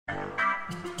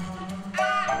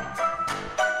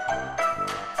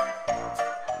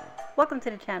Welcome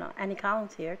to the channel. Annie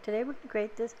Collins here. Today we're going to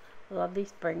create this lovely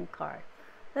spring card.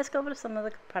 Let's go over to some of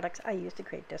the products I used to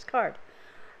create this card.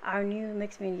 Our new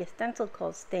mixed media stencil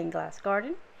called Stained Glass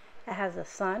Garden. It has a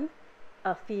sun,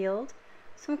 a field,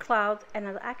 some clouds, and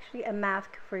actually a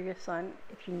mask for your sun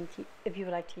if you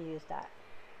would like to use that.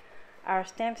 Our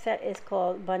stamp set is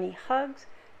called Bunny Hugs.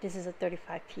 This is a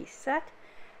 35-piece set,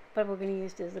 but we're going to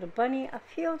use this little bunny, a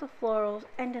field of florals,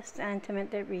 and a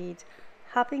sentiment that reads,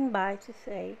 "Hopping by to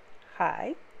say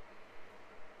hi."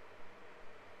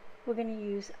 We're going to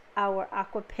use our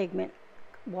Aqua Pigment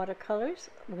watercolors.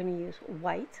 We're going to use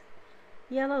white,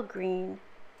 yellow, green,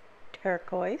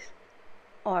 turquoise,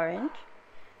 orange,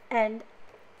 and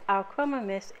our Chroma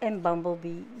mist in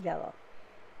Bumblebee yellow.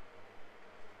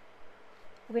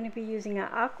 We're going to be using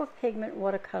our Aqua Pigment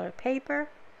watercolor paper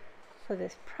for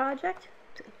this project,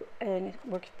 and it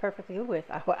works perfectly with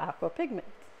our Aqua Pigment.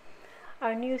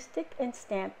 Our new stick and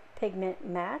stamp pigment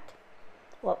matte,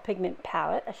 well, pigment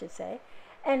palette I should say,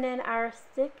 and then our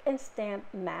stick and stamp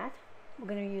matte, we're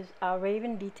going to use our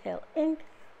Raven Detail ink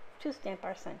to stamp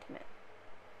our sentiment.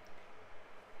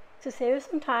 To save us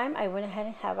some time, I went ahead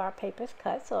and have our papers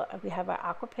cut. So we have our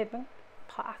Aqua Pigment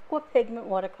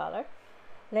watercolor,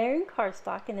 layering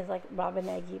cardstock, and is like robin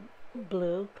eggy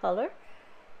blue color,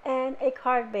 and a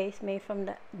card base made from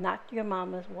the Not Your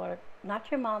Mama's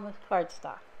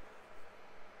cardstock.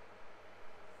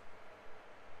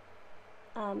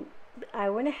 I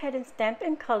went ahead and stamped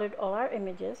and colored all our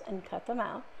images and cut them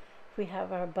out. We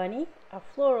have our bunny, our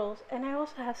florals, and I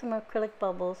also have some acrylic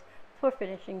bubbles for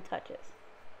finishing touches.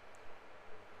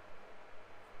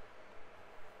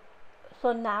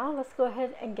 So now let's go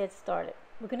ahead and get started.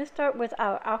 We're going to start with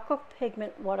our Aqua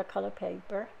Pigment watercolor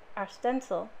paper, our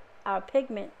stencil, our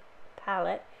pigment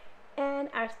palette, and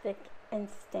our stick and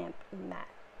stamp mat.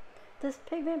 This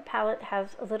pigment palette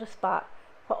has a little spot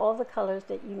for all the colors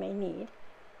that you may need,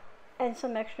 and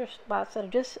some extra spots that are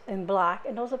just in black,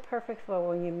 and those are perfect for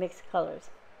when you mix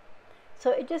colors. So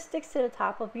it just sticks to the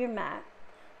top of your mat,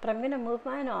 but I'm going to move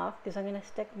mine off because I'm going to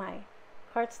stick my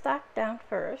cardstock down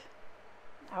first,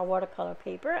 our watercolor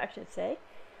paper I should say,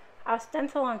 our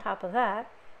stencil on top of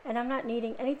that, and I'm not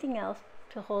needing anything else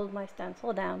to hold my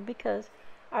stencil down because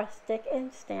our stick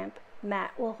and stamp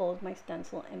mat will hold my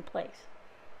stencil in place.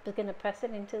 Just going to press it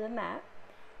into the mat,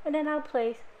 and then I'll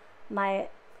place my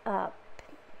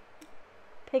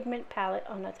pigment palette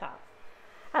on the top.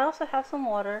 I also have some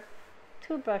water,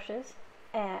 2 brushes,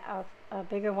 and a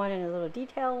bigger one and a little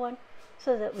detail one,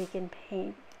 so that we can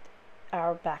paint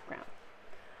our background.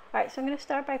 Alright, so I'm going to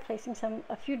start by placing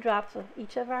a few drops of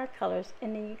each of our colors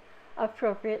in the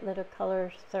appropriate little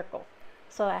color circle.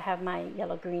 So I have my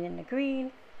yellow, green, and the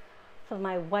green. For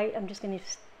my white, I'm just going to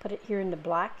put it here in the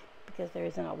black because there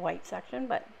isn't a white section,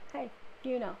 but hey,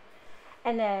 you know.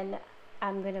 And then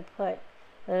I'm going to put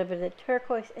a little bit of the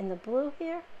turquoise in the blue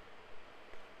here.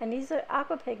 And these are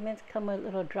Aqua Pigments, come with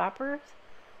little droppers.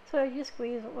 So you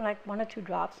squeeze like 1 or 2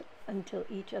 drops into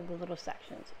each of the little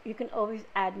sections. You can always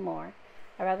add more.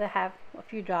 I'd rather have a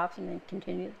few drops and then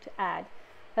continue to add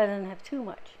rather than have too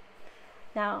much.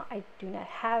 Now I do not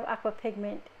have Aqua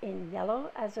Pigment in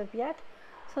yellow as of yet,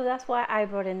 so that's why I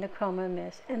brought in the Chroma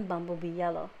Mist in Bumblebee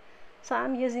yellow. So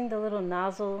I'm using the little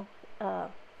nozzle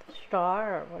straw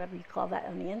or whatever you call that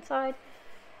on the inside,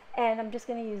 and I'm just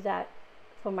going to use that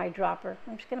for my dropper.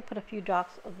 I'm just going to put a few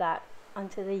drops of that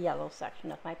onto the yellow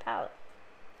section of my palette.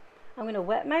 I'm going to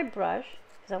wet my brush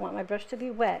because I want my brush to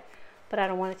be wet, but I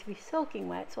don't want it to be soaking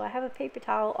wet, so I have a paper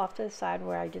towel off to the side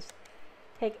where I just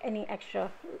take any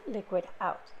extra liquid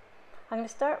out. I'm going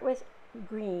to start with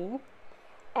green,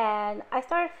 and I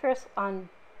started first on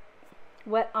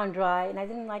wet on dry, and I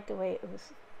didn't like the way it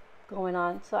was going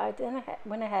on, so I then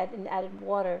went ahead and added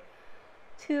water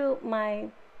to my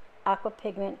Aqua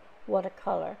Pigment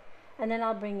watercolor, and then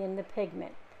I'll bring in the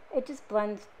pigment. It just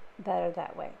blends better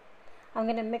that way. I'm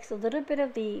going to mix a little bit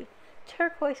of the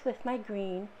turquoise with my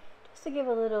green just to give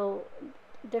a little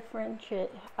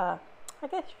differentiate, I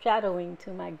guess, shadowing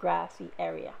to my grassy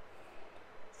area.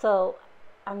 So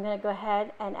I'm going to go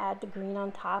ahead and add the green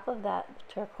on top of that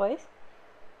turquoise.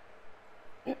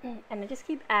 And I just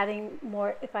keep adding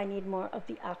more if I need more of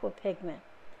the Aqua Pigment.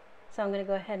 So I'm going to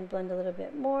go ahead and blend a little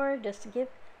bit more just to give,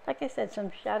 like I said,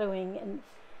 some shadowing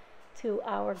to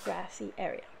our grassy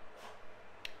area.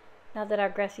 Now that our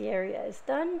grassy area is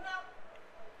done,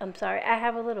 I'm sorry, I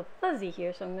have a little fuzzy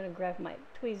here, so I'm going to grab my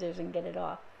tweezers and get it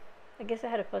off. I guess I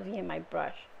had a fuzzy in my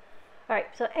brush.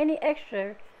 Alright, so any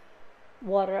extra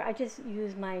water, I just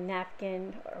use my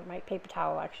napkin or my paper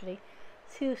towel actually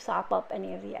to sop up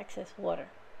any of the excess water.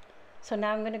 So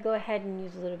now I'm going to go ahead and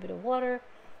use a little bit of water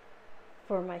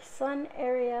for my sun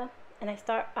area, and I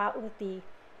start out with the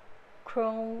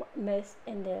chrome mist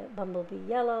in the Bumblebee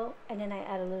yellow, and then I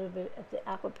add a little bit of the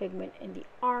aqua pigment in the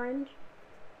orange,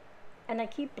 and I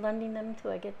keep blending them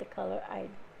until I get the color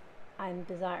I'm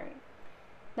desiring.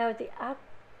 Now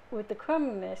with the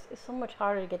chroma mist, it's so much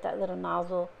harder to get that little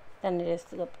nozzle than it is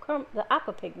to the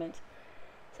aqua pigment.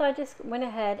 So I just went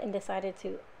ahead and decided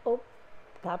to,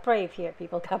 got brave here,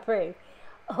 people, got brave.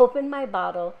 Open my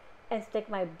bottle and stick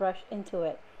my brush into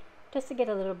it just to get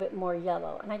a little bit more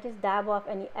yellow. And I just dab off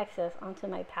any excess onto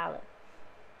my palette.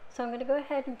 So I'm going to go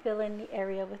ahead and fill in the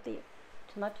area with as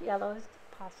much yellow as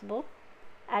possible,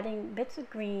 adding bits of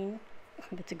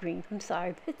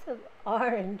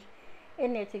orange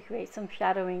in there to create some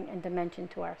shadowing and dimension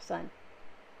to our sun.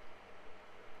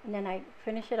 And then I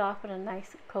finish it off with a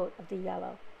nice coat of the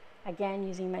yellow. Again,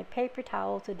 using my paper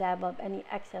towel to dab up any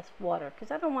excess water,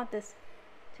 because I don't want this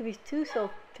to be too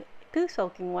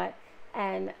soaking wet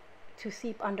and to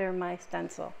seep under my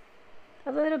stencil.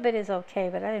 A little bit is okay,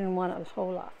 but I didn't want a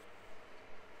whole lot.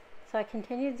 So I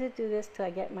continue to do this till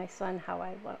I get my sun how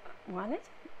I want it,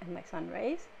 and my sun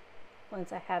rays.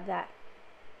 Once I have that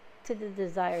to the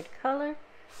desired color,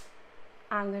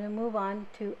 I'm going to move on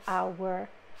to our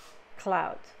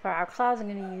clouds. For our clouds, I'm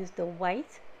going to use the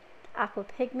white aqua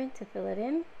pigment to fill it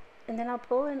in, and then I'll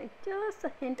pull in just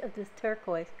a hint of this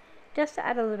turquoise just to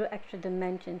add a little extra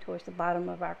dimension towards the bottom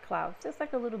of our clouds, just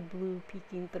like a little blue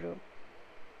peeking through.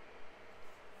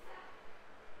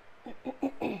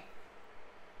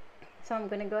 So I'm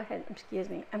going to go ahead,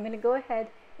 I'm going to go ahead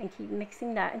and keep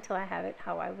mixing that until I have it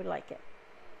how I would like it.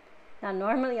 Now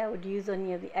normally I would use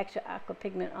any of the extra aqua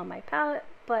pigment on my palette,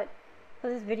 but for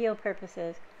this video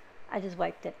purposes, I just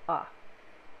wiped it off.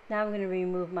 Now I'm going to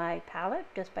remove my palette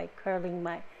just by curling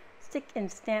my stick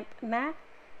and stamp mat,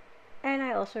 and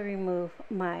I also remove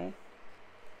my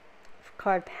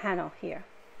card panel here.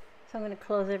 So I'm going to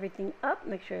close everything up,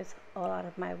 make sure it's all out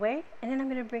of my way, and then I'm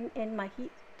going to bring in my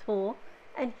heat tool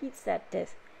and heat set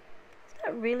this. It's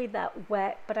not really that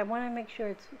wet, but I want to make sure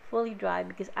it's fully dry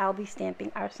because I'll be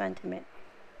stamping our sentiment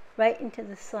right into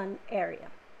the sun area.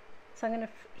 So I'm going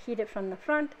to heat it from the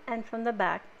front and from the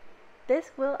back.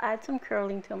 This will add some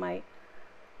curling to my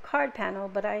card panel,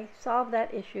 but I solved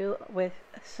that issue with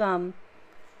some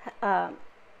some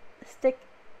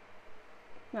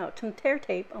tear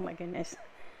tape. Oh my goodness.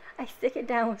 I stick it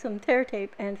down with some tear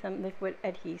tape and some liquid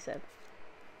adhesive.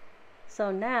 So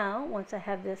now, once I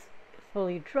have this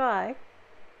fully dry,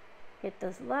 get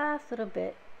this last little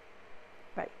bit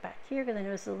right back here because I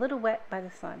know it's a little wet by the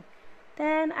sun.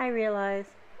 Then I realized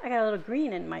I got a little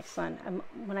green in my sun.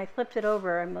 When I flipped it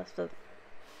over, I must have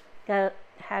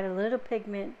had a little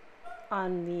pigment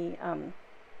on the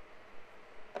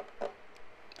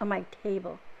on my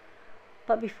table.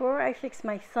 But before I fix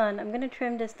my sun, I'm going to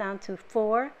trim this down to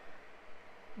 4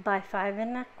 by 5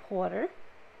 1/4.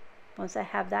 Once I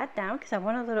have that down, because I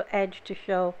want a little edge to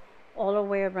show all the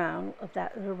way around of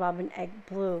that little robin egg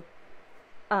blue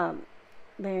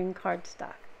layering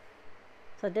cardstock.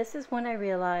 So this is when I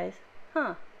realized,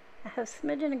 I have a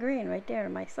smidgen of green right there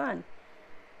in my sun.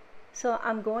 So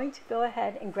I'm going to go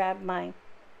ahead and grab my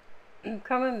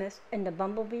chroma mist in the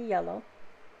Bumblebee yellow,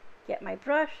 get my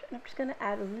brush, and I'm just going to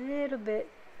add a little bit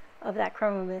of that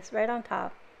chroma mist right on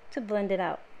top to blend it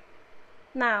out.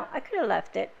 Now, I could have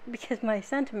left it because my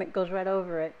sentiment goes right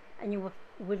over it and you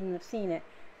wouldn't have seen it.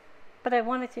 But I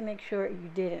wanted to make sure you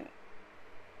didn't.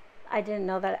 I didn't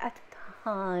know that at the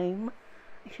time.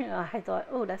 I thought,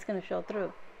 oh, that's going to show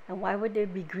through. And why would there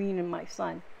be green in my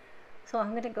sun? So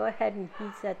I'm going to go ahead and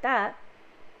heat set that.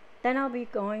 Then I'll be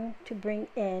going to bring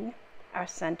in our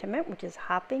sentiment, which is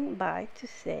hopping by to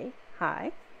say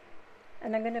hi.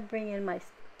 And I'm going to bring in my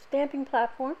stamping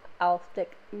platform. I'll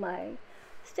stick my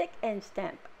stick and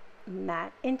stamp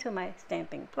mat into my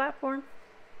stamping platform.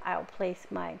 I'll place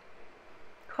my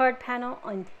card panel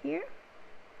on here,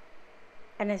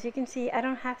 and as you can see, I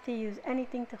don't have to use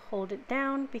anything to hold it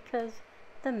down because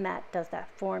the mat does that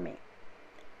for me.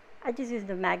 I just use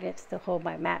the magnets to hold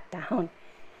my mat down.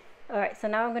 Alright, so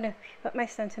now I'm going to put my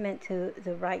sentiment to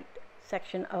the right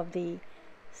section of the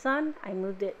sun. I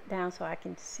moved it down so I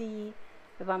can see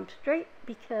if I'm straight,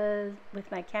 because with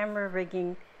my camera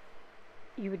rigging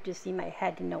you would just see my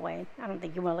head in no way. I don't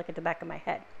think you want to look at the back of my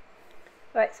head.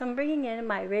 Alright, so I'm bringing in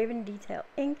my Raven Detail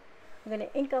ink. I'm going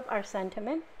to ink up our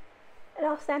sentiment, and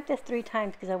I'll stamp this 3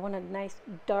 times because I want a nice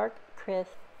dark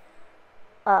crisp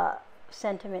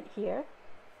sentiment here.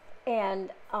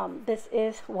 And this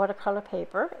is watercolor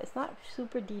paper. It's not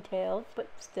super detailed, but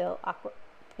still aqua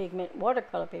pigment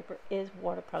watercolor paper is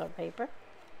watercolor paper.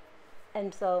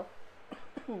 And so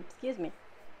excuse me.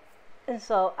 And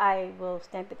so I will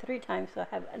stamp it 3 times so I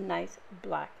have a nice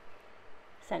black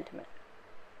sentiment.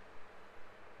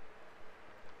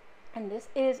 And this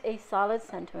is a solid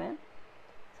sentiment,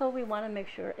 so we want to make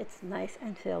sure it's nice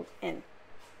and filled in.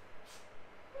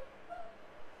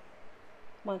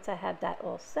 Once I have that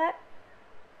all set,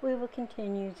 we will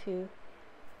continue to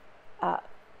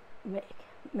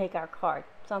make our card.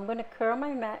 So I'm going to curl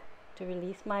my mat to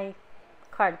release my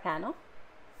card panel.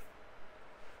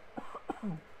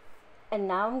 And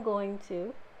now I'm going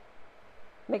to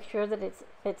make sure that it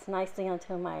fits nicely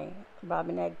onto my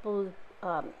robin egg blue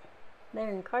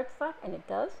layering cardstock, and it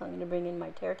does. So I'm going to bring in my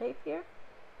tear tape here.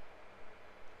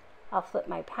 I'll flip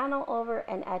my panel over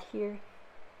and adhere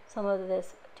some of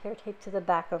this tear tape to the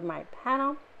back of my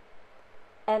panel.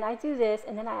 And I do this,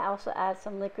 and then I also add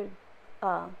some liquid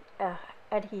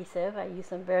adhesive. I use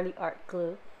some Barely Art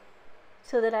glue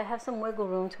so that I have some wiggle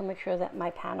room to make sure that my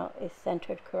panel is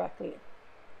centered correctly.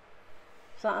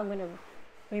 So I'm going to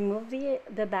remove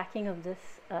the backing of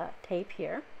this tape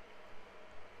here.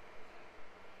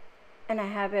 And I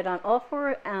have it on all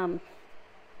 4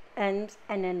 ends,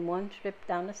 and then 1 strip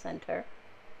down the center.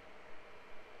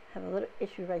 Have a little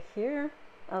issue right here.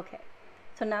 Okay,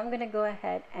 so now I'm going to go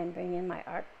ahead and bring in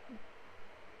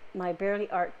my Barely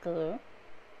Art glue,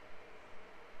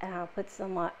 and I'll put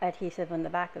some adhesive on the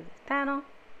back of this panel,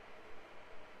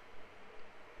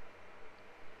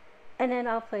 and then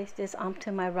I'll place this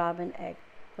onto my robin egg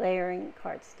layering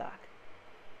cardstock.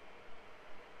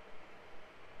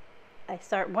 I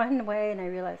start one way and I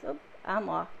realize, oh, I'm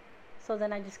off. So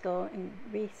then I just go and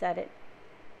reset it.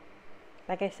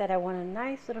 Like I said, I want a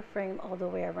nice little frame all the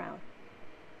way around.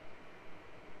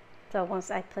 So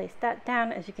once I place that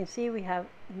down, as you can see, we have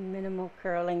minimal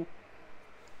curling.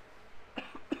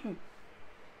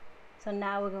 So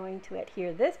now we're going to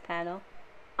adhere this panel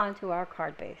onto our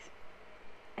card base.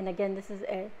 And again, this is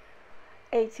a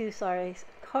A2 size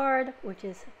card, which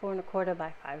is 4 1/4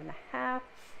 by 5 1/2.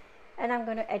 And I'm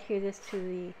going to adhere this to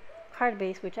the card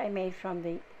base, which I made from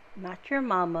the Not Your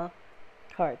Mama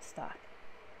cardstock.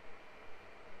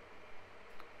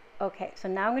 Okay, so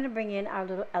now I'm going to bring in our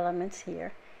little elements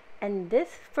here. And this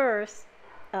first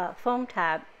foam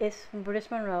tab is from Brutus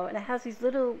Monroe, and it has these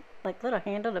little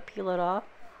handle to peel it off.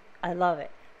 I love it.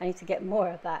 I need to get more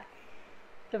of that.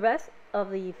 The rest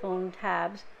of the foam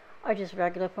tabs are just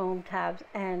regular foam tabs,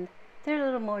 and they're a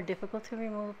little more difficult to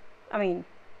remove. I mean,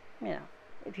 you know,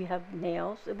 if you have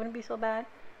nails, it wouldn't be so bad,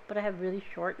 but I have really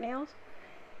short nails.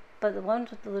 But the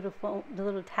ones with the little foam, the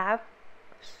little tab,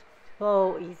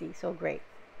 so easy, so great.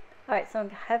 Alright, so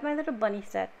I have my little bunny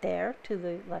set there to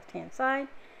the left hand side,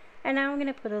 and now I'm going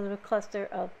to put a little cluster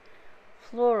of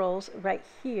florals right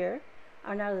here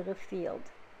on our little field.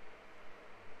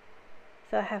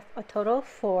 So I have a total of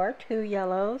 4, 2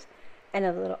 yellows and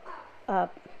a little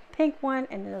pink one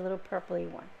and a little purpley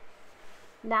one.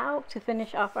 Now to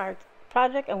finish off our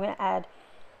project, I'm going to add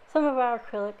some of our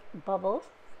acrylic bubbles.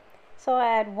 So I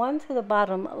add 1 to the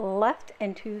bottom left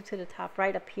and 2 to the top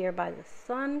right up here by the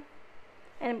sun.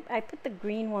 And I put the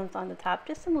green ones on the top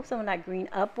just to move some of that green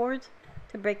upwards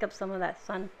to break up some of that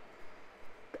sun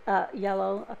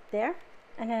yellow up there.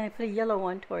 And then I put a yellow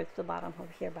one towards the bottom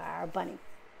over here by our bunny.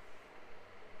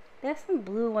 There's some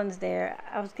blue ones there.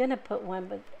 I was going to put one,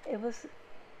 but it was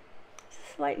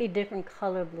slightly different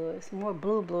color blue. It's more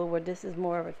blue, where this is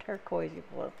more of a turquoise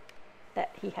blue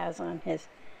that he has on his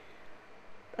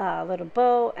little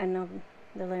bow and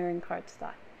the layering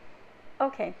cardstock.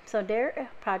 Okay, so their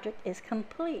project is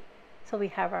complete. So we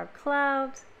have our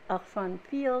clouds, a fun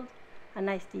field, a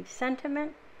nice deep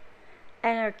sentiment,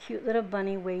 and our cute little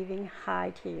bunny waving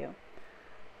hi to you.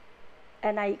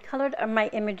 And I colored my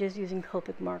images using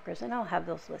Copic markers, and I'll have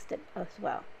those listed as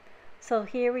well. So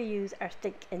here we use our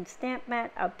stick and stamp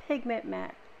mat, our pigment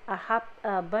mat,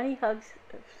 a bunny hugs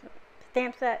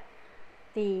stamp set,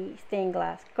 the stained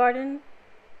glass garden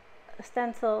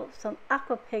stencil, some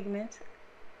aqua pigments,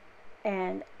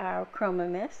 and our chroma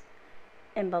mist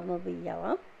in Bumblebee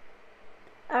yellow,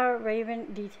 our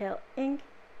raven detail ink,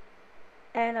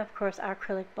 and of course our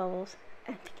acrylic bubbles,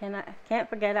 and can't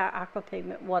forget our aqua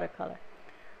pigment watercolor.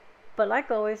 But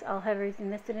like always, I'll have everything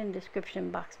listed in the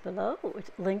description box below, which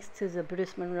links to the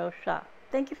Brutus Monroe shop.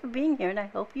 Thank you for being here, and I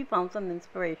hope you found some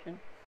inspiration.